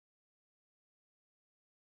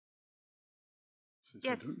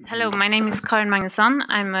Yes, hello, my name is Karin Magnusson.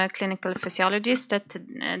 I'm a clinical physiologist at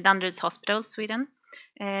Danderyds Hospital, Sweden.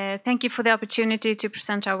 Thank you for the opportunity to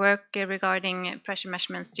present our work regarding pressure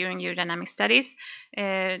measurements during urodynamic studies.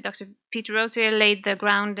 Dr. Peter Rosier laid the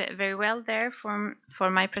ground very well there for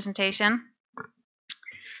my presentation.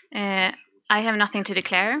 I have nothing to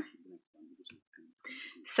declare.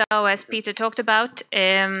 So, as Peter talked about,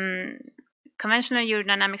 conventional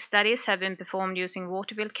urodynamic studies have been performed using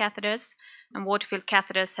water-filled catheters, and water-filled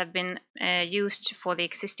catheters have been used for the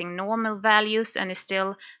existing normal values and is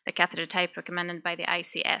still the catheter type recommended by the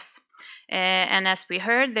ICS. And as we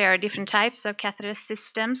heard, there are different types of catheter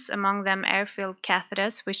systems, among them air-filled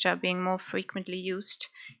catheters, which are being more frequently used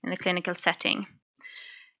in the clinical setting.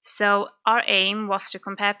 So our aim was to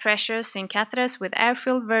compare pressures in catheters with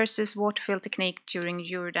air-filled versus water-filled technique during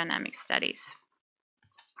urodynamic studies.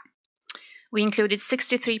 We included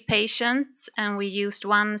 63 patients, and we used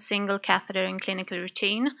one single catheter in clinical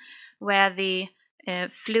routine, where the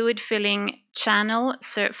fluid filling channel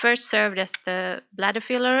first served as the bladder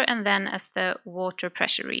filler and then as the water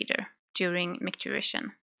pressure reader during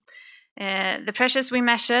micturition. The pressures we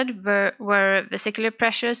measured were vesicular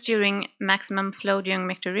pressures during maximum flow during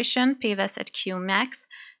micturition, PVES at Qmax,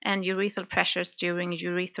 and urethral pressures during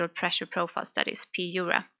urethral pressure profile studies,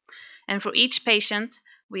 PURA. And for each patient,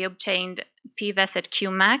 we obtained PVES at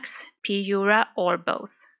Qmax, PURA, or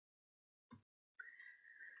both.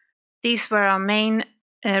 These were our main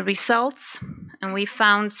results, and we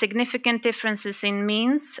found significant differences in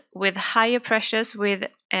means with higher pressures with the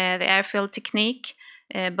air-filled technique,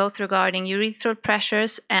 both regarding urethral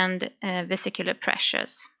pressures and vesicular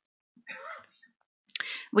pressures.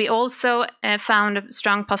 We also found a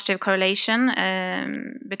strong positive correlation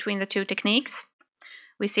between the two techniques.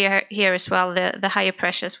 We see here as well the higher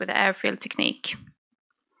pressures with the air-filled technique.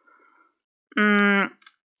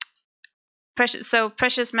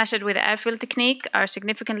 Pressures measured with the air-filled technique are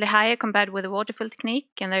significantly higher compared with the water-filled technique,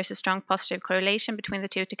 and there's a strong positive correlation between the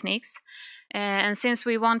two techniques. And since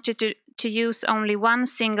we wanted to use only one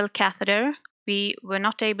single catheter, we were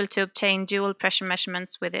not able to obtain dual pressure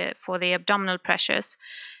measurements for the abdominal pressures,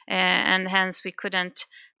 and hence we couldn't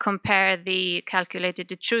compare the calculated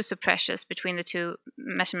detrusor pressures between the two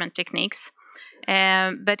measurement techniques.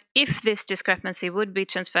 But if this discrepancy would be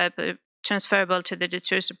transferable to the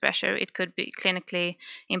detrusor pressure, it could be clinically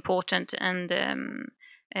important and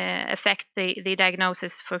affect the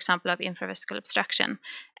diagnosis, for example, of infravesical obstruction.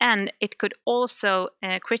 And it could also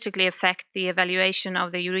critically affect the evaluation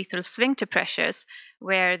of the urethral sphincter pressures,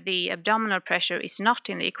 where the abdominal pressure is not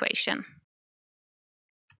in the equation.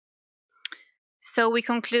 So we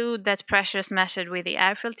conclude that pressures measured with the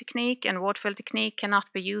air-filled technique and water-filled technique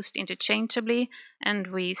cannot be used interchangeably, and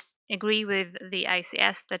we agree with the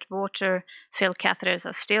ICS that water-filled catheters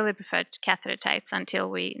are still the preferred catheter types until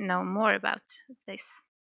we know more about this.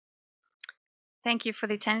 Thank you for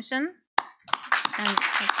the attention.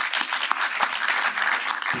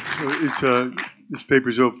 So this paper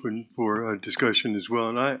is open for discussion as well,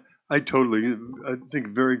 and I think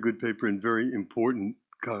very good paper and very important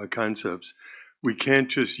concepts. We can't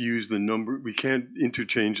just use the number, we can't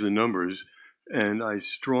interchange the numbers, and I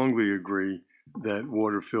strongly agree that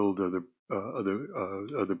water-filled are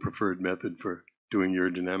the preferred method for doing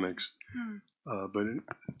urodynamics. But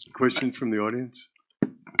questions from the audience?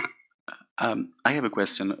 I have a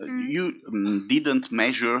question. You didn't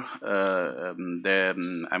measure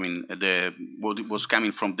what was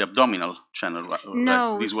coming from the abdominal channel, right?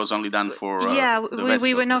 No. This was only done for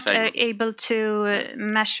we were not able to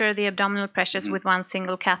measure the abdominal pressures with one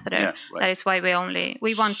single catheter. Yeah, right. That is why we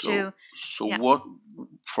want to. So what?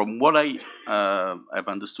 From what I have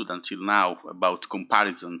understood until now about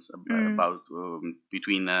comparisons about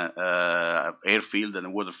between air-filled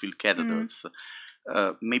and water-filled catheters.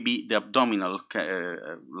 Maybe the abdominal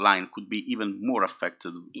line could be even more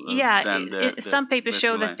affected. Some papers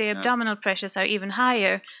show that the abdominal pressures are even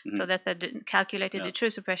higher, so that the calculated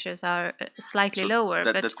detrusor pressures are slightly lower.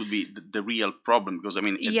 That could be the real problem, because I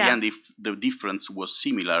mean, at the end, if the difference was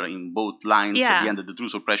similar in both lines, at the end, the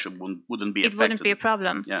detrusor pressure wouldn't be affected. It wouldn't be a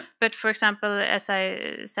problem. But for example, as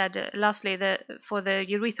I said, lastly, for the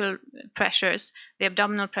urethral pressures, the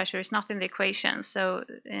abdominal pressure is not in the equation. So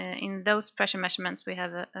in those pressure measurements, we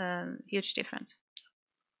have a huge difference.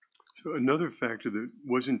 So another factor that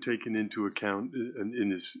wasn't taken into account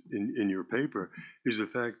in your paper is the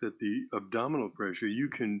fact that the abdominal pressure, you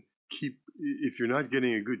can keep, if you're not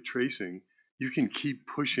getting a good tracing, you can keep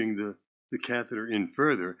pushing the catheter in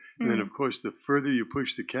further. And then of course, the further you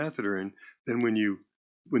push the catheter in, then when you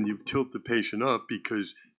tilt the patient up,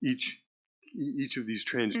 because each each of these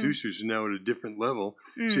transducers is now at a different level,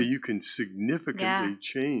 so you can significantly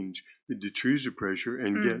change the detrusor pressure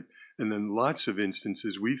and get. And then lots of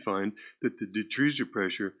instances we find that the detrusor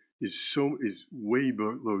pressure is way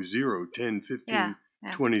below zero, 10, 15,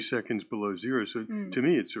 20 seconds below zero. So to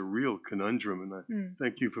me, it's a real conundrum, and I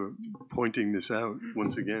thank you for pointing this out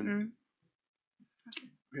once again.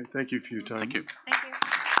 Okay, thank you for your time. Thank you. Thank you.